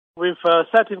We've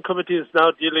sat in committees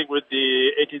now dealing with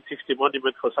the 1860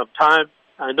 monument for some time.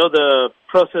 I know the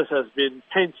process has been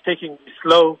painstakingly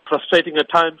slow, frustrating at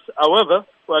times. However,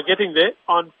 we're getting there.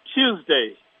 On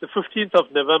Tuesday, the 15th of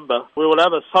November, we will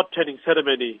have a sod turning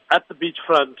ceremony at the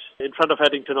beachfront in front of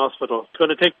Addington Hospital. It's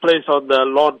going to take place on the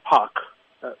lawn park.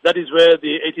 That is where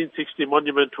the 1860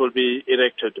 monument will be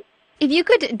erected. If you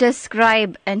could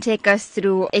describe and take us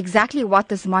through exactly what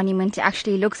this monument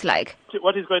actually looks like.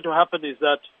 What is going to happen is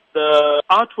that the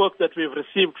artwork that we've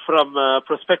received from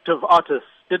prospective artists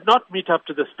did not meet up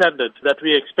to the standard that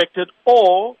we expected,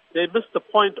 or they missed the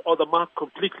point or the mark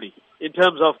completely in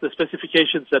terms of the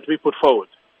specifications that we put forward.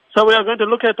 So we are going to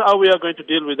look at how we are going to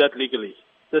deal with that legally.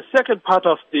 The second part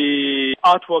of the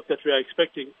artwork that we are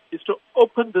expecting is to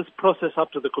open this process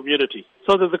up to the community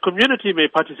so that the community may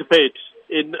participate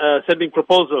in sending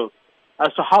proposals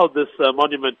as to how this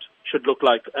monument should look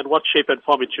like and what shape and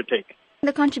form it should take.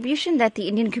 The contribution that the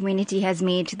Indian community has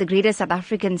made to the greater South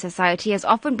African society has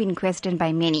often been questioned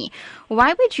by many.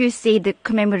 Why would you say the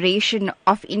commemoration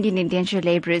of Indian Indentured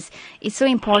labourers is so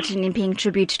important in paying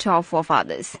tribute to our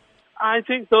forefathers? I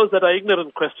think those that are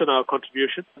ignorant question our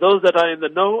contribution. Those that are in the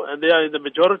know, and they are in the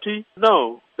majority,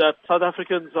 know that South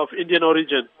Africans of Indian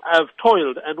origin have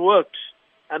toiled and worked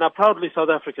and are proudly South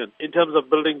African in terms of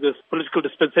building this political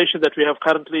dispensation that we have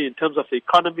currently, in terms of the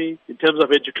economy, in terms of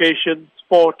education,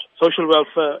 sport, social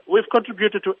welfare. We've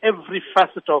contributed to every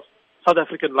facet of South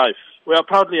African life. We are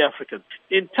proudly African.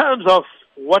 In terms of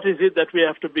what is it that we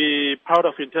have to be proud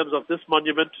of in terms of this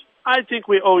monument, I think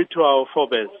we owe it to our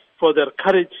forebears for their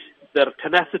courage, their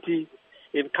tenacity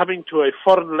in coming to a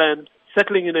foreign land,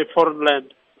 settling in a foreign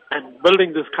land, and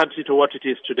building this country to what it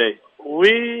is today.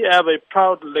 We have a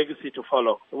proud legacy to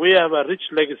follow. We have a rich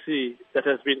legacy that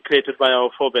has been created by our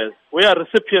forebears. We are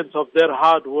recipients of their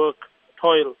hard work,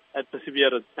 toil, and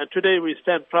perseverance. And today we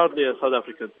stand proudly as South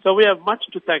Africans. So we have much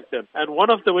to thank them. And one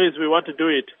of the ways we want to do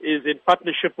it is in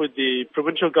partnership with the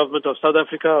provincial government of South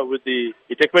Africa, with the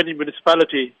eThekwini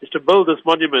municipality, is to build this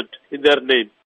monument in their name.